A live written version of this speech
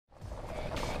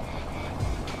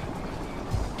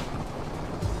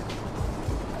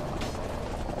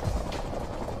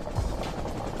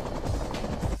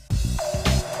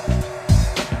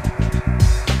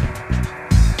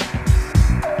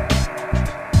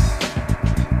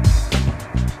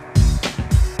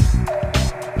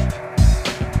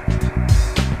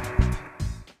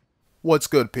What's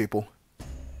good, people?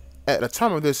 At the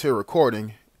time of this here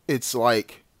recording, it's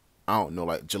like, I don't know,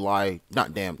 like July,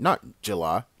 not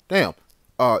July,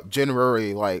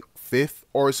 January like 5th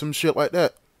or some shit like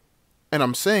that. And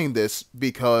I'm saying this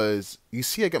because you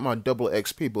see I got my double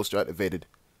XP booster activated.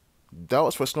 That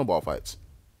was for snowball fights.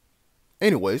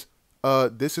 Anyways,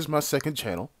 this is my second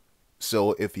channel.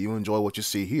 So if you enjoy what you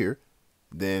see here,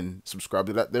 then subscribe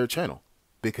to that there channel,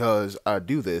 because I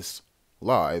do this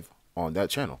live on that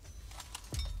channel.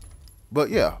 But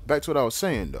yeah, back to what I was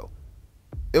saying though.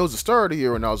 It was the start of the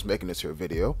year when I was making this here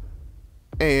video,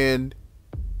 and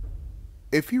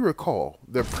if you recall,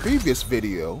 the previous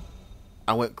video,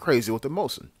 I went crazy with the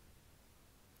Mosin.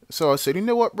 So I said, you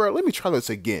know what, bro, let me try this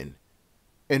again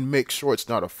and make sure it's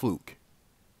not a fluke.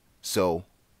 So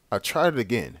I tried it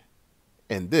again,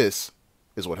 and this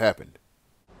is what happened.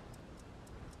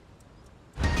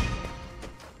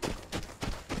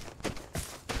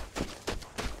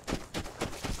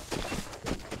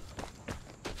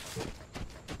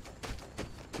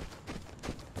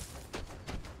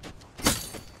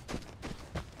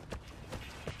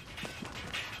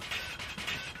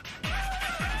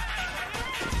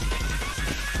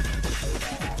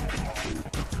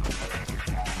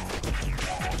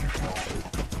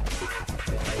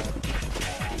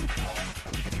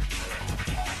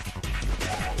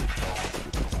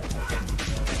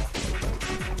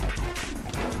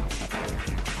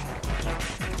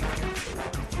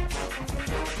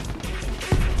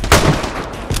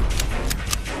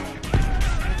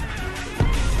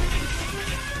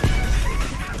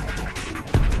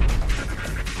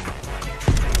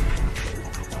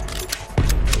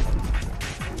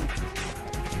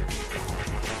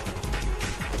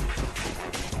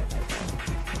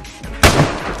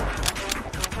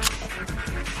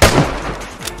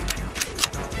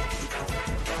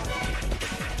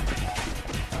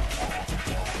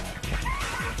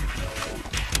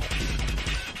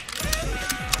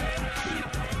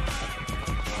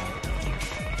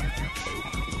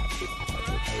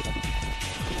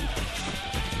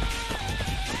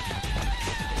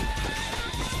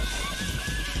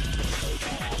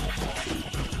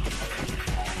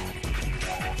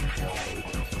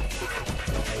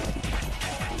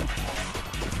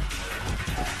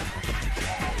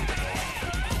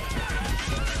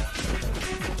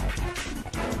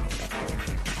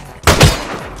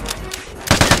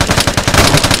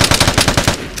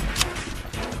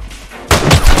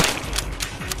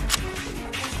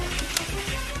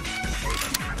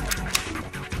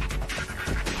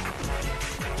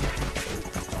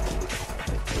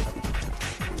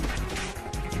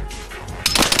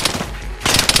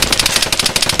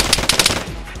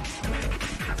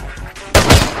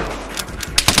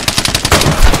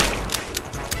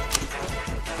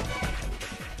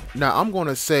 Now, I'm going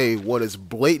to say what is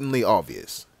blatantly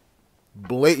obvious.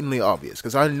 Blatantly obvious.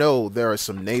 Because I know there are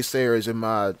some naysayers in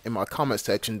my comment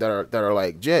section that are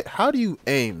like, Jet, how do you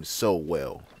aim so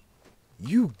well?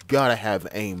 You gotta have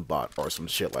aimbot or some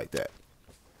shit like that.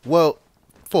 Well,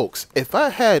 folks, if I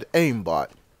had aimbot,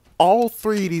 all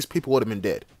three of these people would have been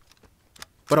dead.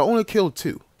 But I only killed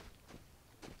two.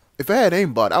 If I had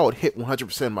aimbot, I would hit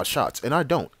 100% of my shots, and I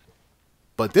don't.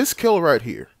 But this kill right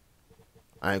here,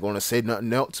 I ain't gonna say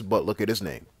nothing else, but look at his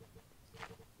name.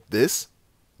 This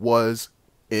was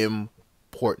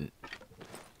important.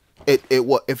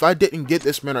 If I didn't get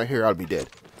this man right here, I'd be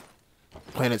dead.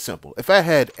 Plain and simple. If I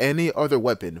had any other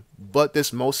weapon but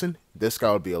this Mosin, this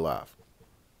guy would be alive.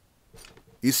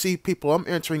 You see, people, I'm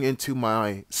entering into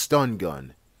my stun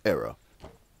gun era.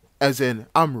 As in,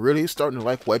 I'm really starting to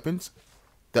like weapons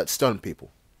that stun people.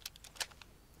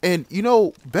 And, you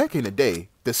know, back in the day,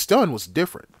 the stun was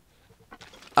different.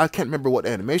 I can't remember what the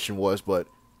animation was, but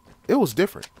it was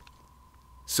different.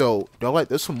 So, do I like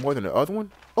this one more than the other one?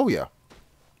 Oh yeah.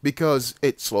 Because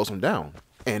it slows them down.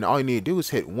 And all you need to do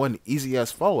is hit one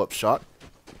easy-ass follow-up shot,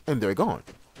 and they're gone.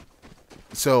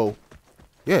 So,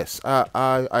 yes,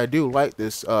 I do like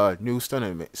this new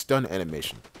stun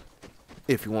animation.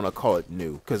 If you want to call it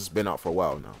new, because it's been out for a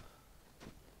while now.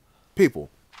 People,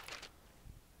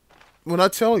 when I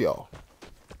tell y'all,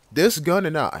 this gun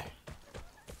and I,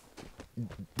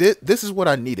 this is what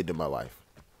I needed in my life.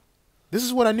 This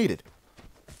is what I needed.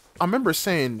 I remember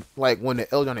saying, like, when the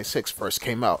L96 first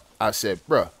came out, I said,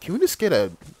 bruh, can we just get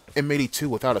a M82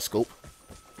 without a scope?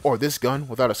 Or this gun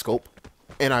without a scope?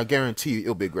 And I guarantee you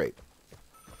it'll be great.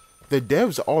 The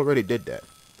devs already did that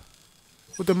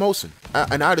with the Mosin.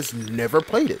 And I just never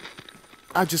played it.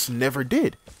 I just never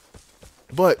did.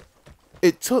 But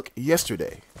it took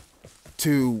yesterday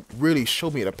to really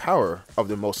show me the power of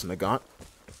the Mosin Nagant.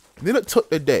 Then it took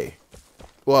the day.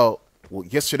 Well, well,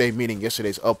 yesterday meaning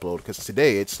yesterday's upload, because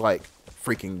today it's like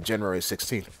freaking January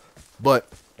 16th. But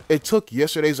it took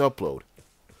yesterday's upload,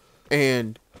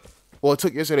 and well, it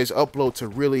took yesterday's upload to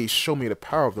really show me the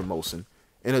power of the Mosin,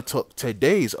 and it took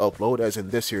today's upload, as in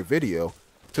this here video,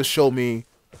 to show me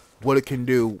what it can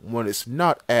do when it's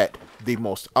not at the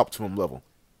most optimum level,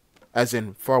 as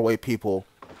in faraway people,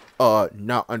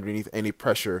 not underneath any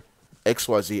pressure,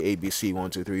 XYZ ABC 1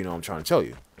 2 3. You know what I'm trying to tell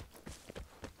you,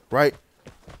 right?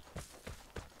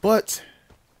 But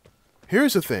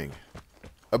here's the thing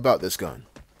about this gun: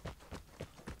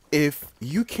 if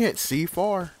you can't see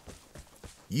far,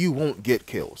 you won't get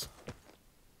kills.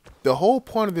 The whole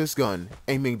point of this gun,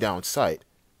 aiming down sight,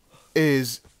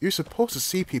 is you're supposed to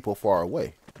see people far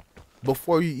away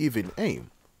before you even aim.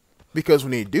 Because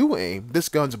when you do aim, this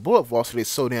gun's bullet velocity is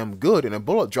so damn good and a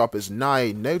bullet drop is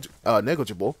nigh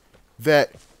negligible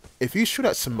that if you shoot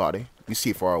at somebody you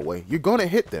see far away, you're going to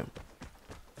hit them.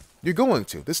 You're going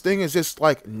to. This thing is just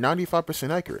like 95%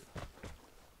 accurate.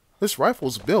 This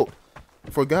rifle's built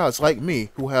for guys like me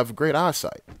who have great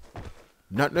eyesight.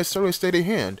 Not necessarily steady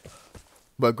hand,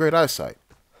 but great eyesight.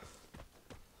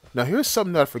 Now here's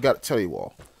something that I forgot to tell you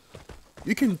all.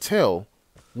 You can tell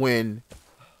when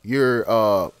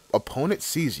your opponent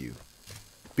sees you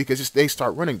because they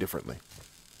start running differently.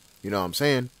 You know what I'm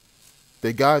saying?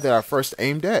 The guy that I first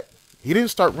aimed at, he didn't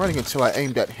start running until I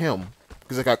aimed at him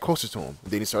because I got closer to him.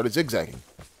 Then he started zigzagging.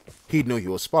 He knew he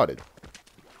was spotted.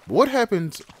 But what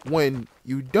happens when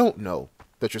you don't know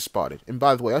that you're spotted? And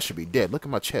by the way, I should be dead. Look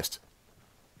at my chest.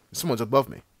 Someone's above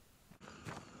me.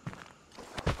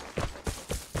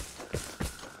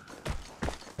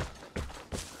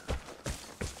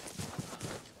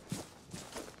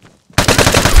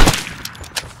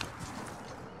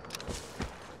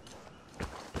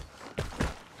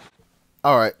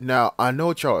 Alright, now I know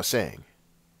what y'all are saying.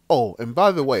 Oh, and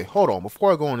by the way, hold on,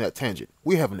 before I go on that tangent,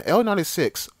 we have an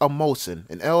L96, a Mosin,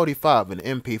 an L85, and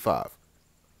an MP5.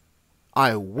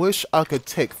 I wish I could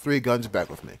take 3 guns back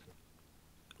with me,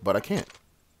 but I can't.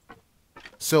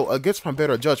 So against my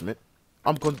better judgment,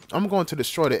 I'm going to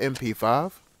destroy the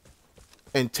MP5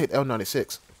 and take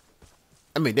L96.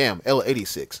 I mean, damn,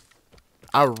 L86.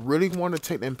 I really want to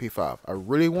take the MP5. I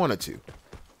really wanted to,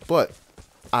 but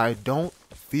I don't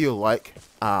feel like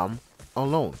I'm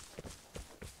alone.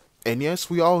 And yes,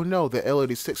 we all know that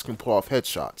L86 can pull off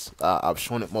headshots. I've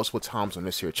shown it multiple times on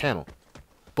this here channel.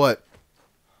 But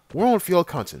we're on field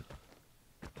hunting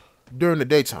during the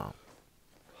daytime.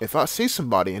 If I see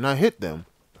somebody and I hit them,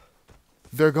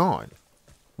 they're gone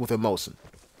with a Mosin.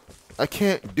 I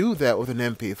can't do that with an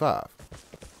MP5.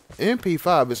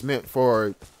 MP5 is meant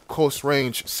for close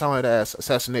range, silent ass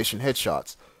assassination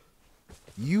headshots.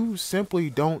 You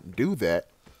simply don't do that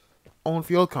on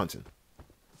field hunting.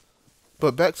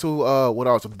 But back to what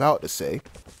I was about to say.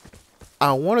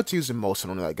 I wanted to use a Mosin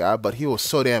on that guy, but he was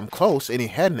so damn close and he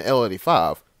had an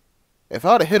L85. If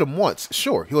I would have hit him once,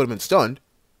 sure, he would have been stunned,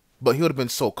 but he would have been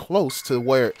so close to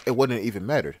where it wouldn't have even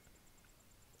mattered.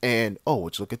 And, oh,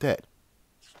 would you look at that?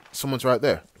 Someone's right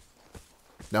there.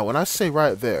 Now, when I say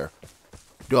right there,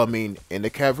 do I mean in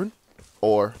the cavern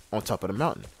or on top of the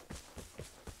mountain?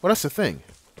 Well, that's the thing.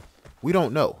 We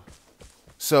don't know.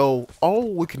 So,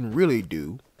 all we can really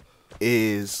do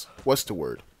is, what's the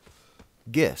word?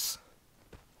 Guess.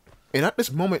 And at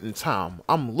this moment in time,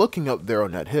 I'm looking up there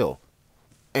on that hill,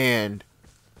 and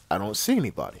I don't see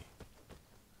anybody.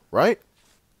 Right?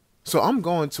 So I'm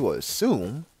going to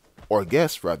assume, or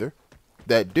guess rather,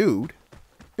 that dude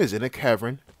is in a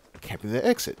cavern camping the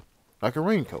exit, like a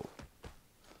raincoat.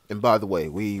 And by the way,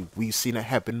 we've seen it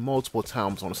happen multiple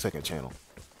times on the second channel.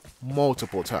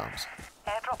 Multiple times.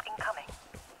 Airdrop incoming.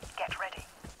 Get ready.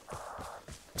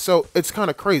 So it's kind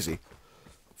of crazy.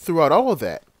 Throughout all of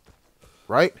that,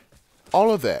 right?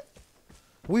 All of that,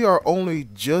 we are only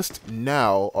just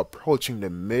now approaching the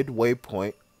midway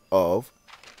point of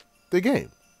the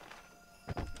game.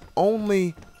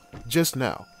 Only just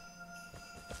now.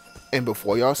 And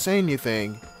before y'all say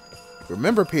anything,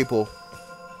 remember people,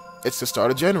 it's the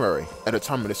start of January at the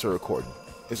time of this recording.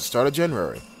 It's the start of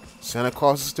January. Santa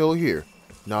Claus is still here.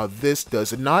 Now this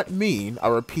does not mean, I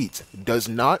repeat, does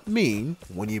not mean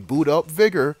when you boot up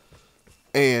Vigor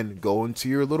and go into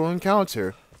your little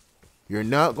encounter, you're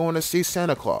not going to see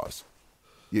Santa Claus.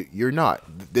 You're not.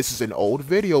 This is an old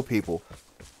video, people.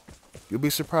 You'll be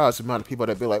surprised the amount of people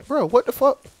that be like, bro, what the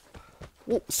fuck?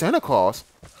 Well, Santa Claus?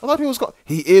 I thought he was gone.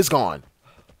 He is gone.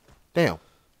 Damn.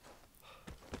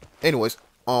 Anyways,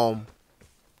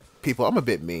 people, I'm a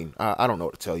bit mean. I don't know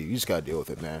what to tell you. You just gotta deal with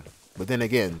it, man. But then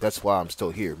again, that's why I'm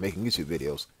still here making YouTube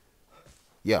videos.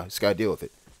 Yeah, just gotta deal with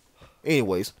it.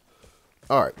 Anyways,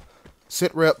 alright.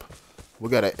 Sit rep, We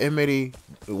got an M80,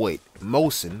 wait,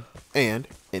 Mosin, and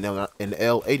an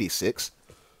L86.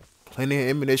 Plenty of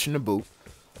ammunition to boot.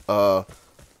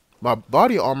 My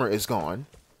body armor is gone,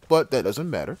 but that doesn't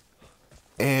matter.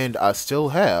 And I still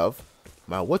have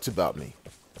my wits about me.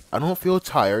 I don't feel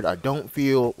tired. I don't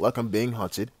feel like I'm being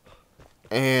hunted.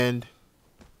 And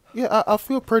yeah, I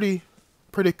feel pretty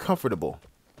comfortable,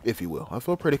 if you will. I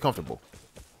feel pretty comfortable.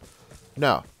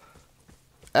 Now,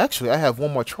 actually, I have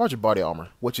one more charge of body armor,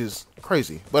 which is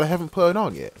crazy, but I haven't put it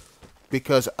on yet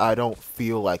because I don't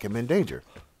feel like I'm in danger,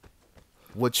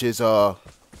 which is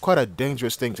quite a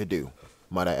dangerous thing to do,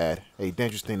 might I add, a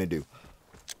dangerous thing to do.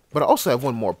 But I also have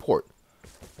one more port,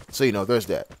 so you know, there's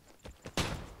that.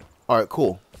 All right,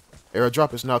 cool.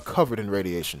 Airdrop is now covered in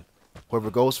radiation. Whoever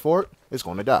goes for it is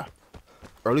going to die,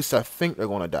 or at least I think they're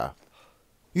going to die.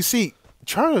 You see,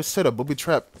 trying to set a booby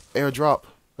trap airdrop,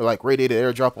 or like radiated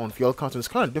airdrop on field content is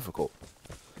kind of difficult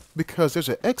because there's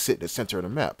an exit in the center of the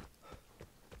map.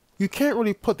 You can't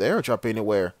really put the airdrop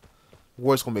anywhere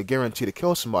where it's going to be guaranteed to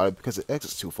kill somebody because the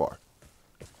exit's too far.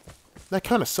 That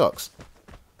kind of sucks.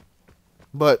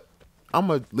 But I'm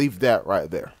going to leave that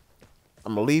right there.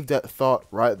 I'm going to leave that thought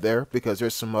right there because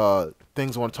there's some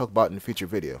things I want to talk about in the future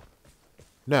video.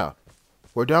 Now,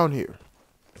 we're down here.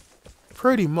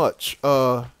 Pretty much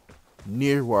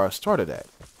near where I started at.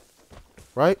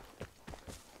 Right?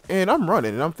 And I'm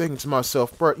running and I'm thinking to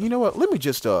myself, bro, you know what? Let me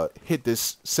just hit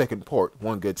this second port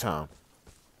one good time.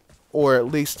 Or at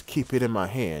least keep it in my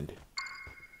hand.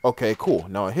 Okay, cool.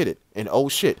 Now I hit it. And oh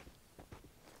shit.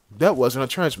 That wasn't a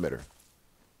transmitter.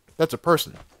 That's a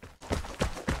person.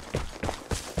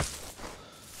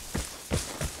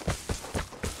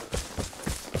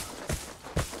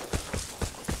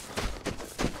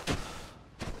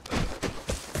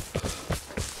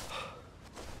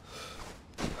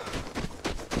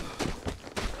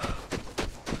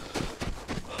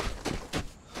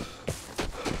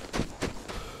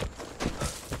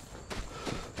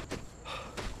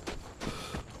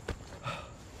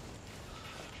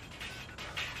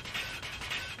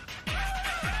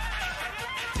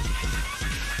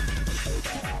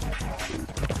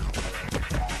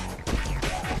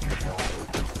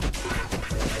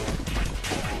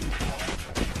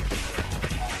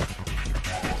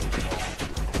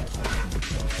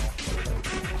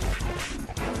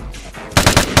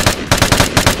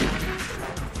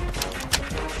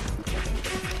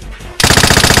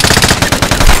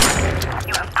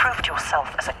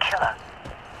 As a killer,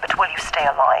 but will you stay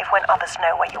alive when others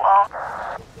know where you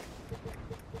are?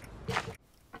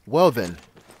 Well then,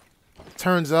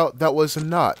 turns out that was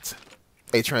not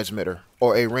a transmitter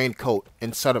or a raincoat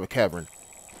inside of a cavern.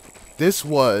 This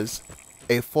was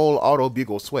a full auto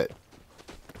bugle sweat.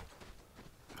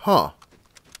 Huh.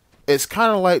 It's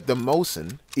kind of like the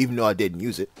Mosin, even though I didn't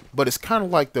use it, but it's kind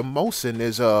of like the Mosin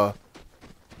is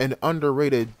an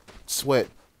underrated sweat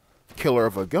killer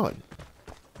of a gun.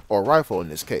 Or rifle in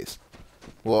this case.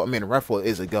 Well, I mean, a rifle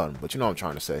is a gun, but you know what I'm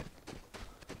trying to say.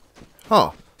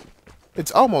 Huh.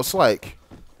 It's almost like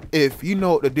if you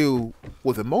know what to do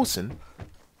with a Mosin,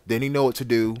 then you know what to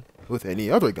do with any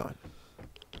other gun.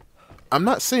 I'm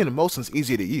not saying the Mosin's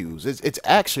easy to use. It's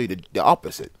actually the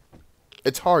opposite.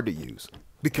 It's hard to use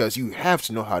because you have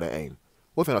to know how to aim.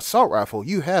 With an assault rifle,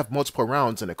 you have multiple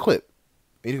rounds in a clip,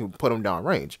 and you can put them down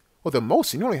range. With a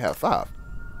Mosin, you only have 5.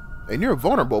 And you're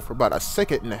vulnerable for about a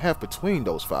second and a half between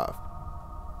those 5.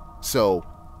 So,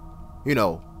 you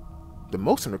know, the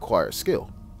Mosin requires skill.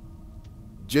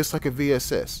 Just like a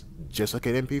VSS, just like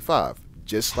an MP5,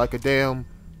 just like a damn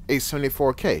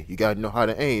 874K. You gotta know how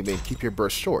to aim and keep your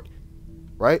burst short.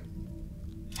 Right?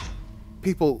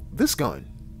 People, this gun,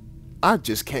 I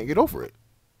just can't get over it.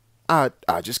 I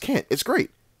just can't. It's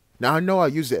great. Now I know I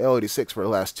used the L86 for the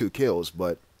last 2 kills,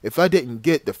 but if I didn't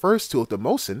get the first 2 with the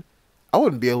Mosin, I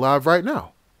wouldn't be alive right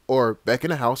now. Or back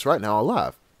in the house right now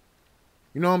alive.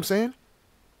 You know what I'm saying?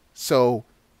 So,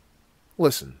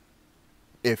 listen.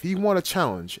 If you want a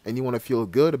challenge and you want to feel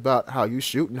good about how you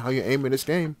shoot and how you aim in this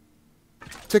game,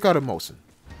 take out a Mosin.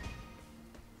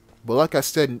 But like I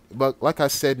said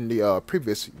in the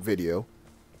previous video,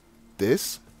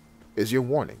 this is your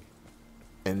warning.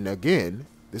 And again,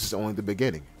 this is only the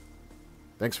beginning.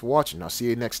 Thanks for watching. I'll see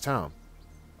you next time.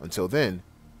 Until then,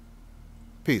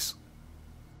 peace.